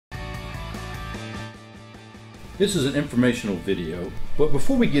This is an informational video, but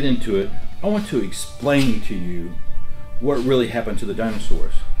before we get into it, I want to explain to you what really happened to the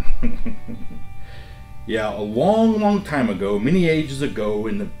dinosaurs. Yeah, a long time ago, many ages ago,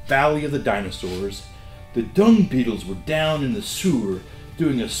 in the Valley of the Dinosaurs, the dung beetles were down in the sewer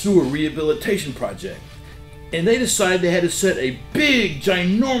doing a sewer rehabilitation project. And they decided they had to set a big,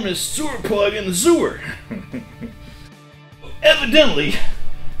 ginormous sewer plug in the sewer. Evidently,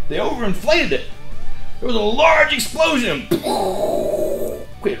 they overinflated it. There was a large explosion.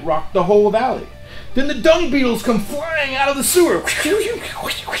 It rocked the whole valley. Then the dung beetles come flying out of the sewer.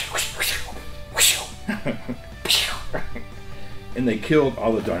 And they killed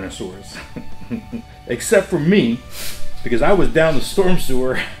all the dinosaurs. Except for me, because I was down the storm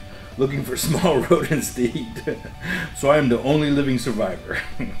sewer looking for small rodents to eat. So I am the only living survivor.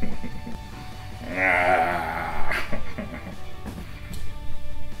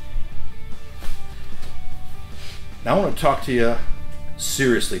 Now I want to talk to you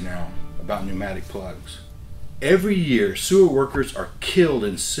seriously now about pneumatic plugs. Every year, sewer workers are killed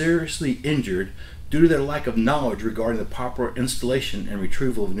and seriously injured due to their lack of knowledge regarding the proper installation and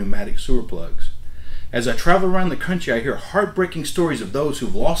retrieval of pneumatic sewer plugs. As I travel around the country, I hear heartbreaking stories of those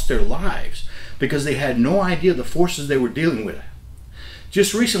who've lost their lives because they had no idea the forces they were dealing with.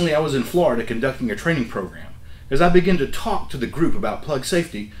 Just recently, I was in Florida conducting a training program. As I began to talk to the group about plug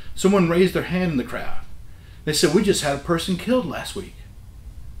safety, someone raised their hand in the crowd. They said, "We just had a person killed last week."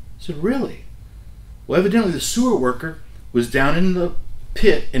 I said, "Really?" Well, evidently the sewer worker was down in the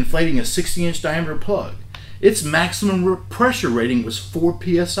pit inflating a 60-inch diameter plug. Its maximum pressure rating was 4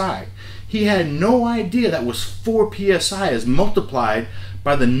 psi. He had no idea that was 4 psi as multiplied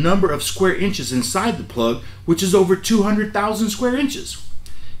by the number of square inches inside the plug, which is over 200,000 square inches.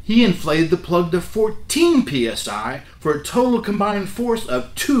 He inflated the plug to 14 psi for a total combined force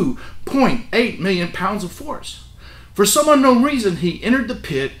of 2.8 million pounds of force. For some unknown reason, he entered the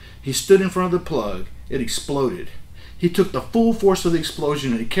pit, he stood in front of the plug, it exploded. He took the full force of the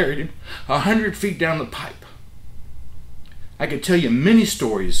explosion and he carried him 100 feet down the pipe. I could tell you many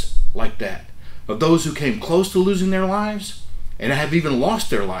stories like that of those who came close to losing their lives and have even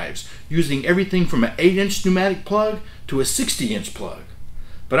lost their lives using everything from an 8-inch pneumatic plug to a 60-inch plug.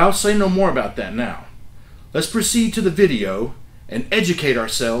 But I'll say no more about that now. Let's proceed to the video and educate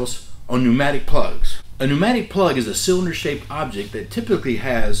ourselves on pneumatic plugs. A pneumatic plug is a cylinder-shaped object that typically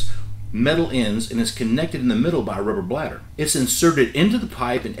has metal ends and is connected in the middle by a rubber bladder. It's inserted into the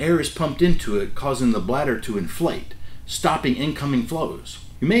pipe and air is pumped into it, causing the bladder to inflate, stopping incoming flows.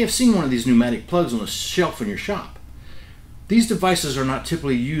 You may have seen one of these pneumatic plugs on a shelf in your shop. These devices are not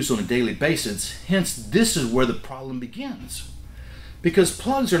typically used on a daily basis, hence this is where the problem begins. Because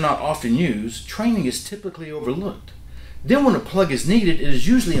plugs are not often used, training is typically overlooked. Then when a plug is needed, it is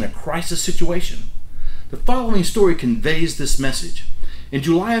usually in a crisis situation. The following story conveys this message. In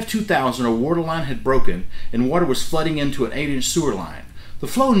July of 2000, a water line had broken and water was flooding into an 8-inch sewer line. The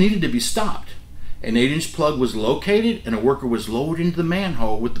flow needed to be stopped. An 8-inch plug was located and a worker was lowered into the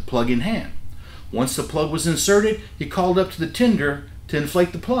manhole with the plug in hand. Once the plug was inserted, he called up to the tender to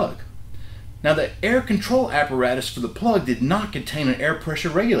inflate the plug. Now the air control apparatus for the plug did not contain an air pressure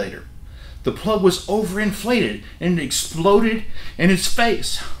regulator. The plug was overinflated and it exploded in its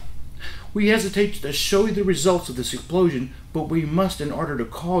face. We hesitate to show you the results of this explosion, but we must in order to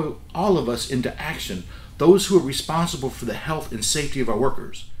call all of us into action, those who are responsible for the health and safety of our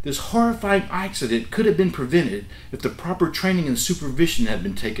workers. This horrifying accident could have been prevented if the proper training and supervision had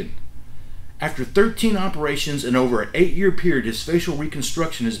been taken. After 13 operations and over an 8-year period, his facial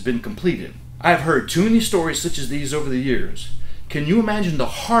reconstruction has been completed. I have heard too many stories such as these over the years. Can you imagine the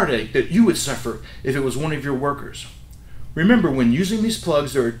heartache that you would suffer if it was one of your workers? Remember, when using these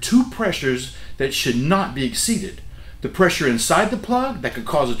plugs, there are 2 pressures that should not be exceeded. The pressure inside the plug that could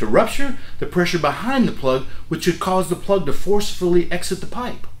cause it to rupture, the pressure behind the plug which could cause the plug to forcefully exit the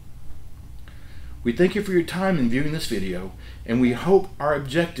pipe. We thank you for your time in viewing this video, and we hope our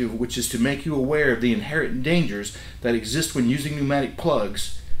objective, which is to make you aware of the inherent dangers that exist when using pneumatic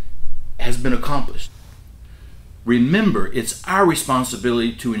plugs, has been accomplished. Remember, it's our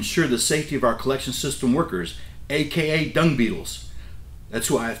responsibility to ensure the safety of our collection system workers, aka dung beetles. That's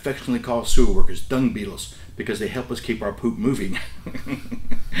who I affectionately call sewer workers, dung beetles, because they help us keep our poop moving.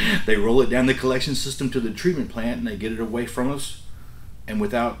 They roll it down the collection system to the treatment plant and they get it away from us. And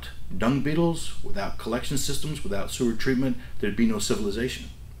without dung beetles, without collection systems, without sewer treatment, there'd be no civilization.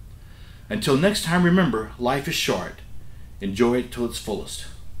 Until next time, remember, life is short. Enjoy it to its fullest.